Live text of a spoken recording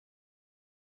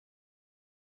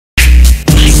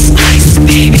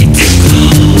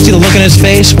See the look in his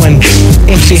face when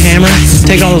MC Hammer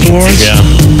taking all those awards? Yeah.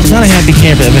 Not a happy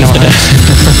camper that we know.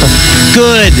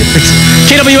 Good.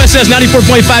 KWSS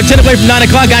 94.5, 10 away from 9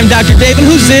 o'clock. I'm Dr. Dave, and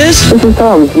who's this? This is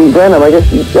Tom from Branham. I guess,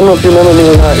 I don't know if you remember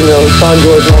me, Sean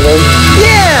George and all that.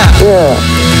 Yeah. Yeah.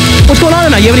 What's going on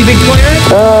tonight? You have any big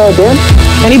plans? Dan?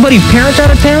 Anybody's parents out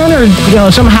of town, or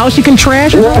some house you can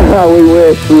trash? No, we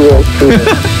wish.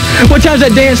 What time's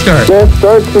that dance start? That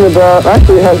starts in about,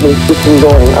 actually it has been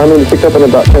going. I'm going to pick up in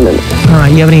about 10 minutes. All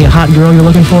right, you have any hot girl you're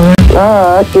looking for there?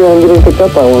 Actually I'm getting picked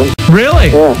up by one.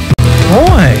 Really? Yeah.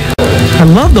 Boy, I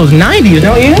love those 90s,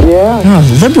 don't you? Yeah. Oh,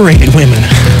 liberated women.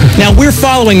 Now, we're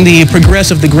following the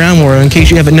progress of the ground war. In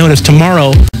case you haven't noticed,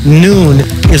 tomorrow, noon,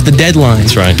 is the deadline.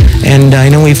 That's right. And I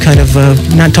know we've kind of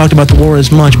not talked about the war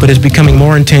as much, but it's becoming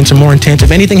more intense and more intense.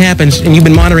 If anything happens, and you've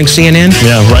been monitoring CNN...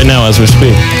 Yeah, right now as we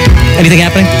speak. Anything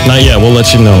happening? Not yet. We'll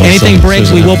let you know. Anything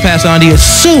breaks, we will pass on to you as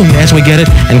soon as we get it.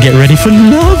 And get ready for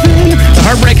loving. The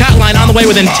Heartbreak Hotline on the way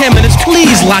within 10 minutes.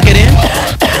 Please lock it in.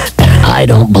 I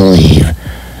don't believe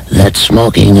that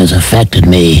smoking has affected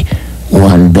me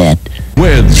one bit.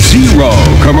 With zero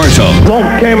commercial.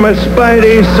 Along came a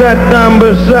Spidey, sat down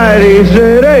beside, he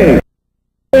said, hey,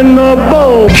 in the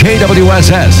bowl.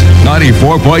 KWSS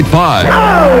 94.5.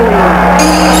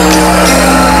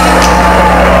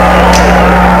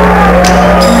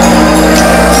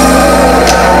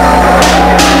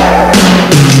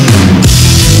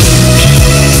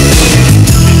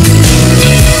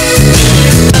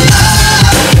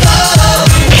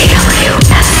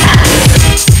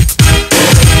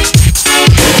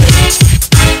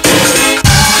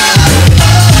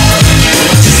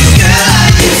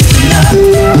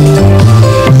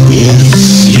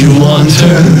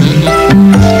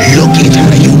 Look at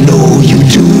her, you know you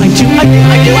do. I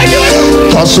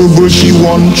do. Possible she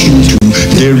wants you to.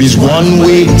 There is one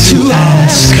way to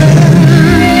ask her.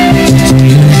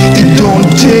 It don't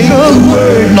take a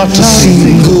word, not a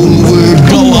single word.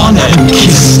 Go on and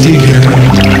kiss the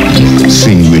girl.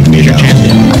 Sing with me now.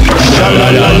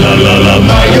 Sha-la-la-la-la-la,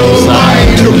 my oh my.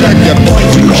 Look like that boy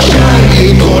too shy.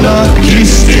 Ain't gonna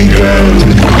kiss the girl.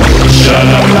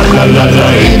 Sha-la-la-la-la-la,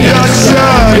 ain't that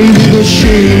sad? Ain't it a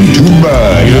shame? Too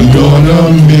bad you're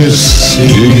gonna miss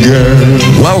the girl.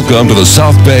 Welcome to the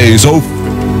South Bay's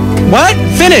What?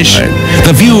 Finish.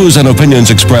 The views and opinions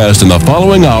expressed in the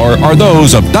following hour are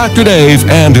those of Dr. Dave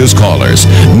and his callers,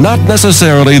 not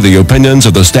necessarily the opinions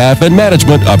of the staff and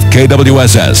management of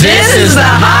KWSS. This is the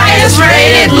highest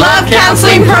rated love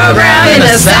counseling program in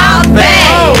the South Bay.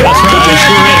 Oh, that's right. It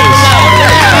sure is.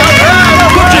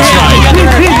 That's right.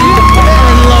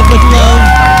 In love with love.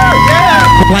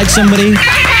 Like somebody.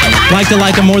 Like to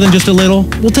like them more than just a little?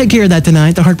 We'll take care of that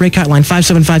tonight. The Heartbreak Hotline,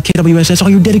 575 KWSS. All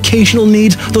your dedicational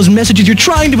needs, those messages you're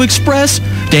trying to express.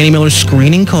 Danny Miller's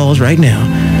screening calls right now.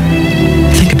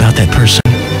 Think about that person.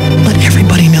 Let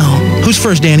everybody know. Who's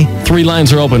first, Danny? 3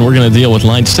 lines are open. We're going to deal with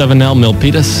line 7 now,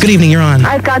 Milpitas. Good evening, you're on.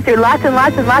 I've gone through lots and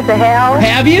lots and lots of hell.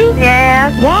 Have you?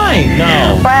 Yeah. Why?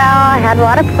 No. Well, I had a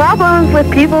lot of problems with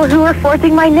people who were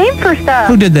forcing my name for stuff.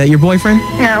 Who did that? Your boyfriend?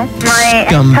 No, my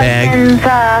Scumbag. ex-husband's,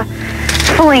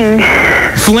 fling.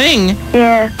 Fling?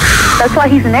 Yeah. That's why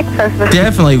he's an ex-husband.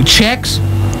 Definitely. Checks?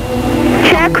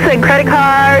 Checks and credit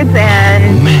cards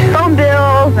and phone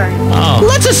bills and... Oh.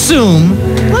 Let's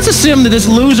assume that this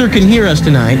loser can hear us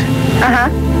tonight. Uh-huh.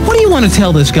 What do you want to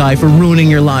tell this guy for ruining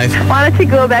your life? Why don't you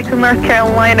go back to North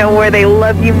Carolina where they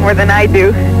love you more than I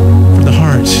do? For the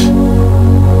hearts.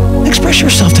 Express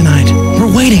yourself tonight.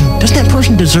 We're waiting. Doesn't that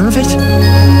person deserve it?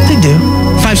 They do.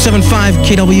 575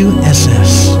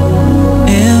 KWSS.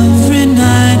 Every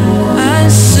night I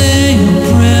say a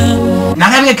prayer.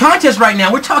 Not having a contest right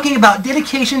now. We're talking about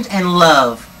dedications and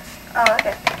love. Oh,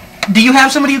 okay. Do you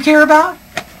have somebody you care about?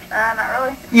 Not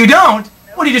really. You don't?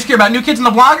 What, do you just care about New Kids on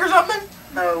the Block or something?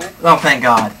 No. Oh, thank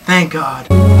God. Thank God.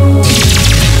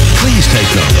 Please take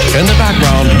note. In the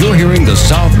background, you're hearing the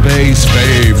South Bay's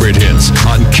favorite hits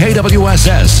on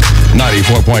KWSS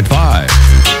 94.5.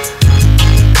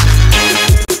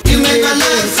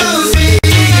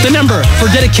 The number for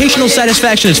dedicational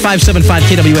satisfaction is 575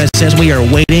 KWSS. We are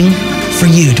waiting for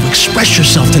you to express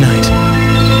yourself tonight.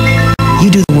 You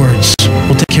do the words.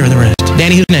 We'll take care of the rest.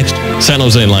 Danny, who's next? San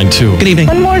Jose, line 2. Good evening.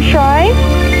 One more try?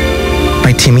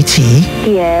 By Timmy T.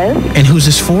 Yes. And who's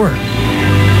this for?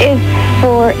 It's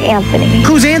for Anthony.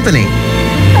 Who's Anthony?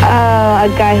 A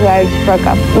guy who I broke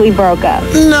up. We broke up.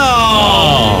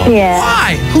 No! Yeah.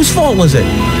 Why? Whose fault was it?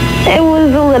 It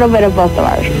was a little bit of both of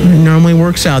ours. It normally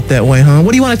works out that way, huh?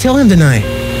 What do you want to tell him tonight?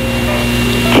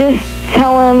 Just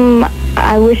tell him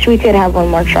I wish we could have one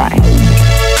more try.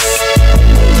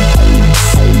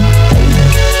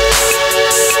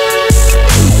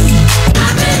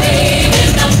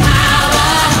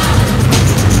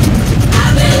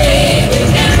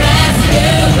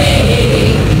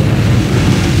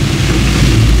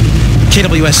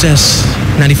 KWSS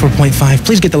 94.5.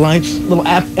 Please get the lights. A little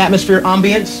atmosphere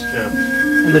ambience.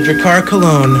 And the Drakkar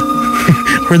Cologne.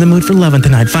 We're in the mood for loving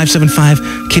tonight. 575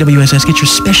 KWSS. Get your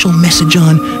special message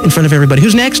on in front of everybody.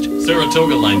 Who's next?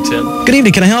 Saratoga, line 10. Good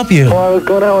evening. Can I help you? Well, I was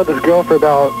going out with this girl for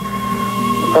about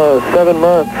 7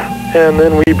 months, and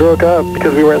then we broke up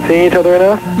because we weren't seeing each other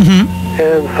enough. Mm-hmm.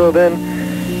 And so then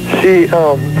she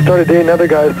started dating other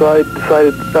guys, so I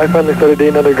finally started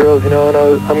dating other girls, you know, and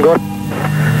I'm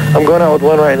going out with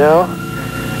one right now,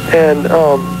 and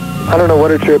I don't know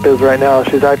what her trip is right now.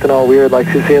 She's acting all weird, like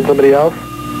she's seeing somebody else.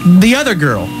 The other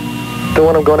girl? The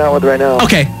one I'm going out with right now.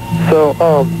 Okay. So,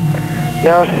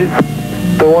 now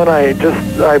the one I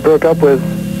broke up with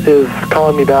is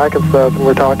calling me back and stuff, and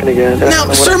we're talking again.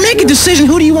 Now, sir, make a decision.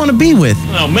 Who do you want to be with?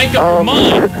 No, make up your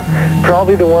mind.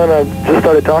 Probably the one I just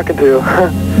started talking to.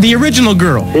 The original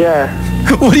girl? Yeah.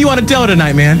 What do you want to tell her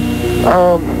tonight, man?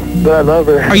 That I love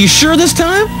her. Are you sure this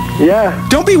time? Yeah.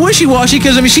 Don't be wishy-washy,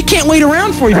 because, I mean, she can't wait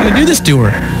around for you if you're going to do this to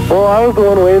her. Well, I was the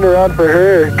one waiting around for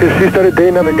her, because she started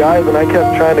dating other guys, and I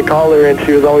kept trying to call her, and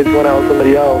she was always going out with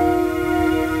somebody else.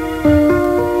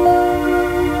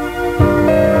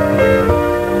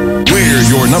 We're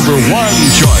your number one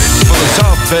choice for the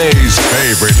South Bay's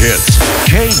favorite hits.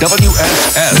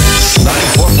 KWSS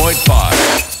 94.5.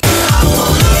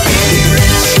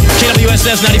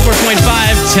 KWSS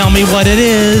 94.5. Tell me what it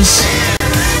is.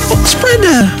 Well, spread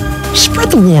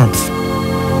the warmth,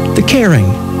 the caring,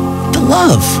 the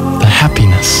love, The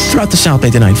happiness. throughout the South Bay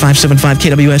tonight. 575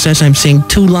 KWSS. I'm seeing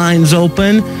 2 lines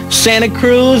open. Santa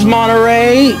Cruz,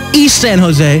 Monterey, East San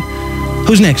Jose.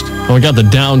 Who's next? Oh, we got the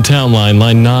downtown line,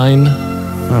 line 9.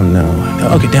 Oh, no.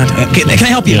 Okay, downtown. Okay, can I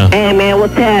help you? Yeah. Hey, man,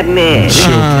 what's happening?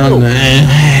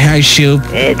 Hi, Shoop.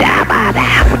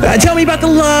 Tell me about the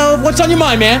love. What's on your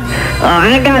mind, man? I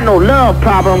ain't got no love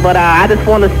problem, but I just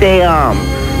want to say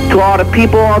to all the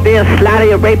people out there in Saudi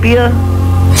Arabia,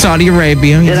 Saudi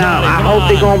Arabia. you know, I hope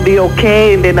they're going to be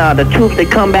okay, and then the troops, they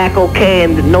come back okay,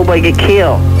 and nobody get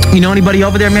killed. You know anybody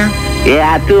over there, man?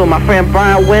 Yeah, I do. My friend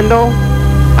Brian Wendell,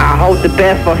 I hope the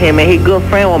best for him, and he a good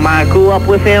friend of mine. Grew up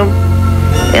with him,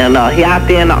 and he out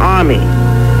there in the Army.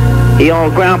 He on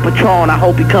ground patrol, and I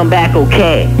hope he come back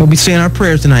okay. We'll be saying our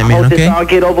prayers tonight, man, I hope okay? this all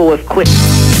get over with quick.